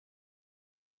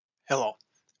Hello,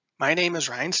 my name is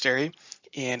Ryan Sterry,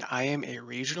 and I am a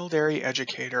regional dairy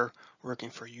educator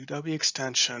working for UW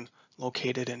Extension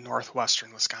located in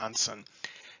northwestern Wisconsin.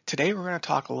 Today we're going to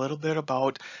talk a little bit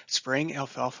about spring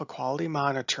alfalfa quality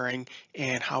monitoring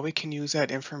and how we can use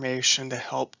that information to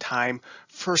help time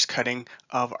first cutting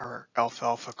of our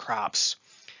alfalfa crops.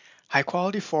 High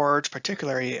quality forage,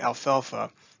 particularly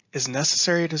alfalfa, is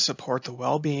necessary to support the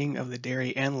well-being of the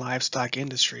dairy and livestock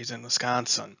industries in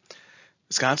Wisconsin.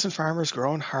 Wisconsin farmers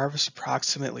grow and harvest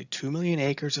approximately 2 million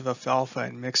acres of alfalfa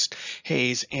and mixed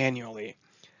hays annually.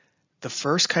 The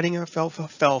first cutting of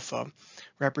alfalfa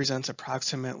represents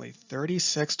approximately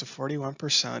 36 to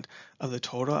 41% of the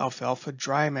total alfalfa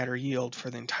dry matter yield for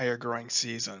the entire growing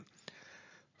season.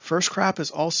 First crop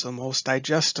is also most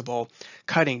digestible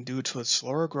cutting due to its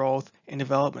slower growth and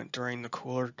development during the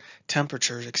cooler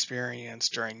temperatures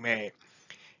experienced during May.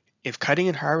 If cutting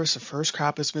and harvest of first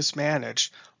crop is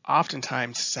mismanaged,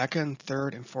 oftentimes second,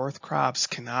 third, and fourth crops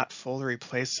cannot fully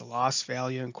replace the lost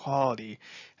value and quality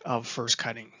of first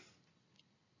cutting.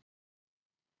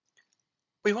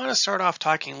 We want to start off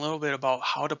talking a little bit about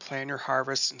how to plan your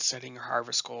harvest and setting your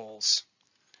harvest goals.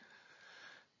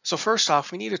 So first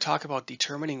off, we need to talk about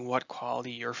determining what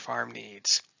quality your farm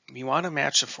needs. We want to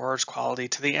match the forage quality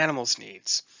to the animal's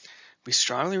needs. We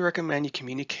strongly recommend you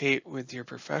communicate with your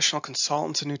professional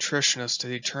consultants and nutritionists to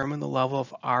determine the level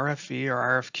of RFE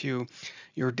or RFQ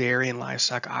your dairy and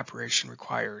livestock operation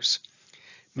requires.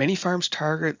 Many farms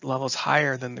target levels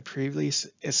higher than the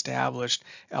previously established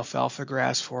alfalfa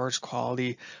grass forage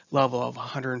quality level of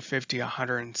 150 to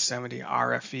 170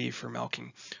 RFE for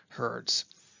milking herds.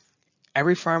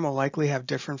 Every farm will likely have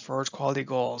different forage quality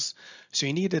goals, so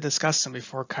you need to discuss them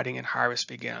before cutting and harvest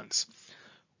begins.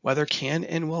 Weather can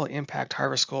and will impact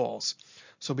harvest goals,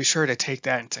 so be sure to take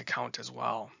that into account as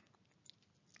well.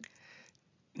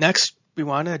 Next, we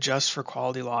want to adjust for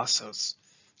quality losses.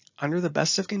 Under the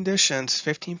best of conditions,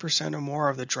 15% or more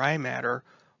of the dry matter,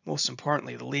 most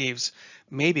importantly the leaves,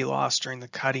 may be lost during the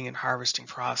cutting and harvesting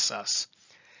process.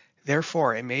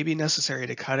 Therefore, it may be necessary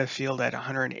to cut a field at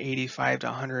 185 to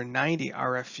 190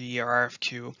 RFE or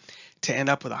RFQ to end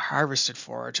up with a harvested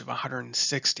forage of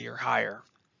 160 or higher.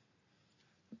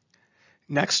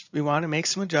 Next, we want to make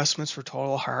some adjustments for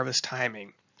total harvest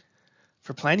timing.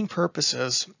 For planning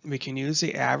purposes, we can use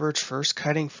the average first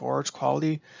cutting forage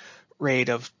quality rate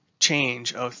of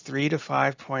change of 3 to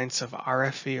 5 points of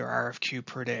RFE or RFQ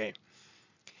per day.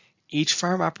 Each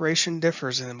farm operation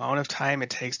differs in the amount of time it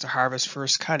takes to harvest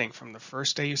first cutting from the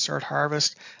first day you start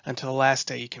harvest until the last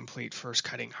day you complete first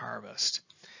cutting harvest.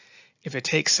 If it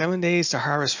takes 7 days to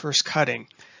harvest first cutting,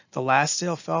 the last day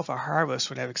alfalfa harvest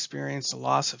would have experienced a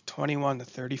loss of 21 to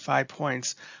 35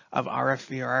 points of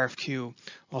RFE or RFQ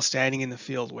while standing in the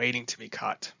field waiting to be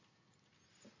cut.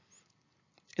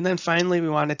 And then finally, we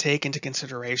want to take into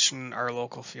consideration our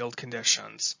local field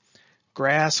conditions.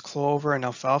 Grass, clover, and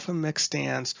alfalfa mixed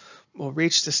stands will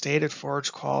reach the stated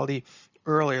forage quality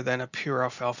earlier than a pure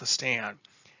alfalfa stand.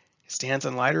 Stands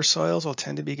on lighter soils will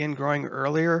tend to begin growing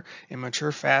earlier and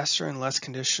mature faster unless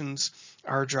conditions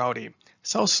are droughty.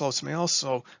 South slopes may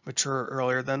also mature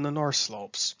earlier than the north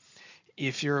slopes.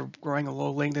 If you're growing a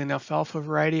low lignin alfalfa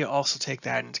variety, also take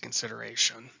that into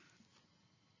consideration.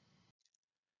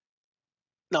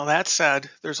 Now that said,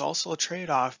 there's also a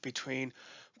trade-off between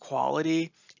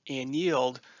quality and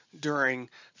yield during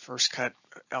first cut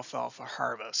alfalfa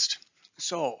harvest.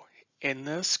 So in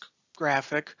this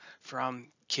graphic from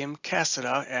Kim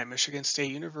Cassada at Michigan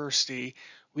State University,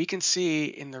 we can see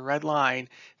in the red line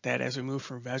that as we move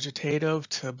from vegetative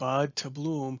to bud to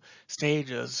bloom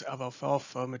stages of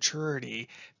alfalfa maturity,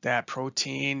 that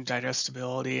protein,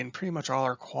 digestibility, and pretty much all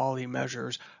our quality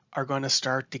measures are going to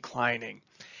start declining.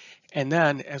 And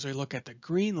then as we look at the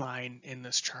green line in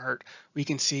this chart, we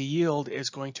can see yield is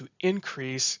going to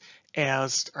increase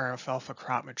as our alfalfa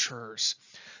crop matures.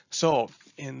 So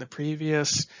in the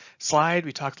previous slide,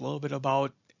 we talked a little bit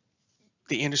about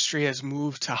the industry has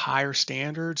moved to higher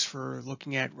standards for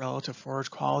looking at relative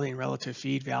forage quality and relative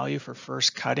feed value for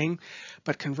first cutting.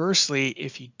 But conversely,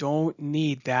 if you don't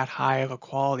need that high of a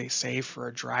quality, say for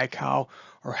a dry cow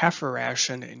or heifer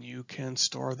ration, and you can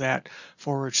store that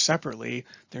forage separately,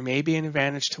 there may be an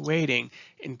advantage to waiting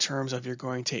in terms of you're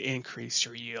going to increase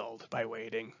your yield by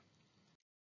waiting.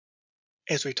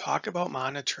 As we talk about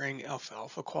monitoring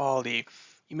alfalfa quality,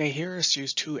 you may hear us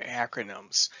use two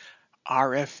acronyms.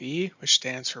 RFE, which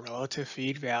stands for relative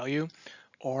feed value,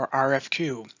 or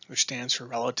RFQ, which stands for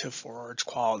relative forage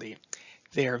quality.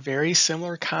 They are very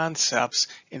similar concepts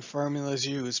in formulas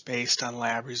used based on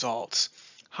lab results.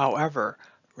 However,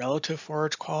 relative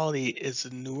forage quality is the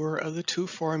newer of the two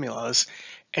formulas,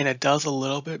 And it does a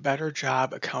little bit better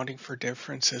job accounting for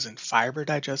differences in fiber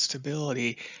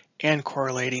digestibility and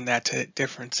correlating that to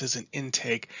differences in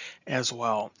intake as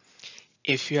well.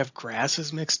 If you have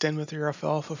grasses mixed in with your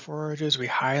alfalfa forages, we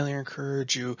highly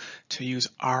encourage you to use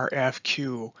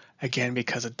RFQ, again,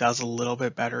 because it does a little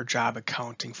bit better job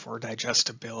accounting for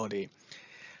digestibility.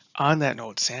 On that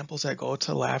note, samples that go to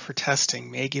the lab for testing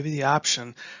may give you the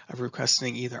option of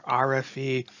requesting either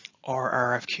RFE or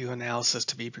RFQ analysis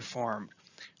to be performed.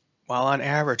 While on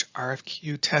average,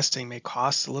 RFQ testing may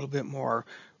cost a little bit more,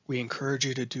 we encourage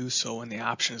you to do so when the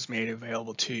option is made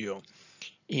available to you.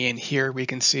 And here we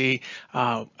can see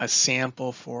a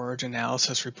sample forage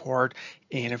analysis report.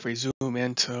 And if we zoom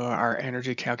into our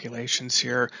energy calculations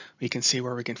here, we can see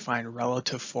where we can find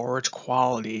relative forage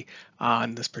quality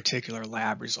on this particular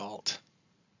lab result.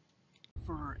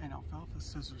 For an alfalfa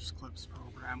scissors clips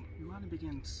program, we want to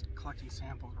begin collecting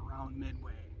samples around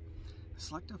midway.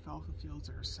 Select alfalfa fields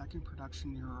that are second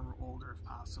production year or older if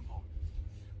possible.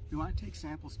 We want to take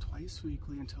samples twice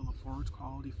weekly until the forage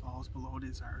quality falls below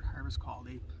desired harvest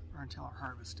quality or until our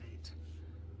harvest date.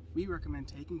 We recommend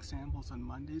taking samples on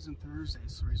Mondays and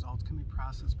Thursdays so results can be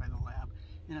processed by the lab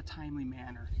in a timely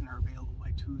manner and are available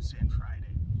by Tuesday and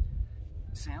Friday.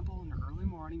 Sample in the early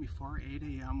morning before 8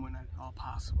 a.m. when at all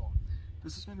possible.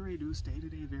 This is going to reduce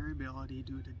day-to-day variability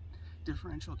due to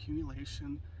differential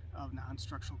accumulation of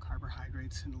non-structural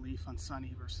carbohydrates in the leaf on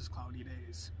sunny versus cloudy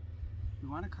days. We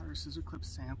want to cut our scissor clip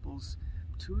samples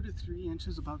 2 to 3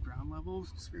 inches above ground level.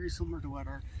 It's very similar to what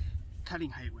our cutting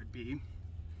height would be.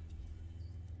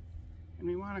 And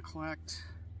we want to collect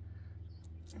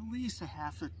at least a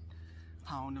half a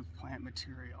pound of plant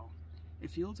material.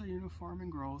 If fields are uniform in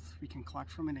growth, we can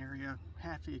collect from an area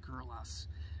half acre or less.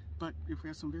 But if we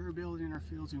have some variability in our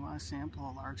fields, we want to sample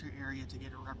a larger area to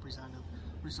get a representative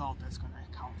result that's going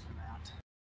to account for that.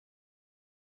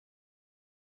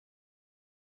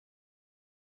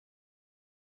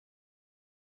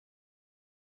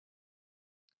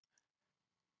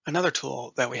 Another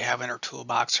tool that we have in our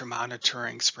toolbox for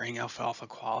monitoring spring alfalfa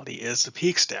quality is the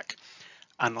PEAQ stick.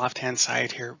 On the left-hand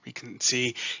side here, we can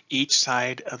see each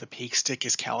side of the PEAQ stick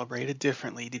is calibrated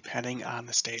differently depending on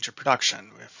the stage of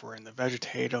production. If we're in the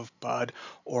vegetative, bud,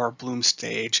 or bloom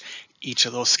stage, each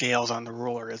of those scales on the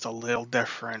ruler is a little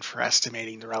different for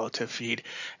estimating the relative feed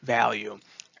value.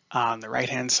 On the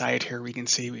right-hand side here, we can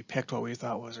see we picked what we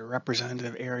thought was a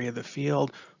representative area of the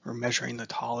field. We're measuring the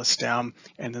tallest stem.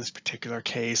 In this particular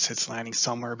case, it's landing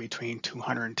somewhere between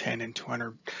 210 and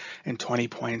 220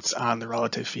 points on the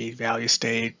relative feed value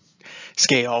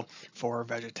scale for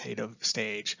vegetative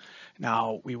stage.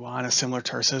 Now, we want a similar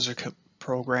to our scissor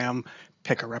program,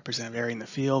 pick a representative area in the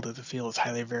field. If the field is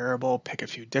highly variable, pick a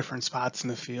few different spots in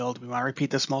the field. We want to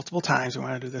repeat this multiple times. We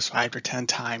want to do this 5 to 10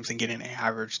 times and get an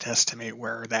average to estimate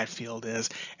where that field is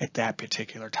at that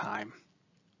particular time.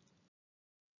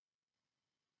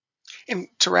 And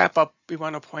to wrap up, we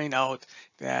want to point out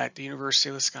that the University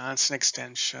of Wisconsin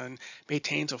Extension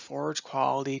maintains a forage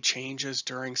quality changes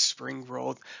during spring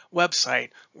growth website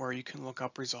where you can look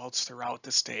up results throughout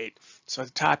the state. So at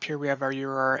the top here, we have our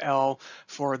URL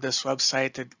for this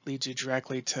website that leads you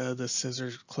directly to the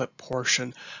scissor clip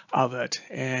portion of it.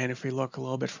 And if we look a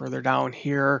little bit further down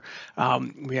here,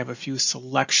 we have a few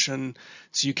selections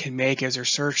you can make as you're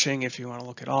searching. If you want to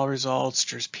look at all results,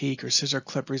 just PEAQ or scissor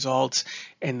clip results,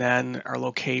 and then our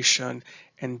location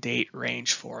and date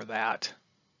range for that.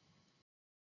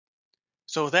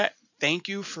 So with that, thank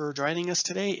you for joining us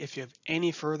today. If you have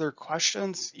any further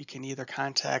questions, you can either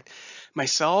contact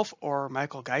myself or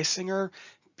Michael Geisinger.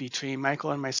 Between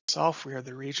Michael and myself, we are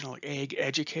the regional ag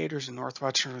educators in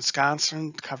northwestern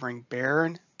Wisconsin, covering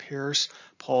Barron, Pierce,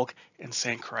 Polk, and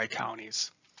St. Croix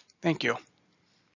counties. Thank you.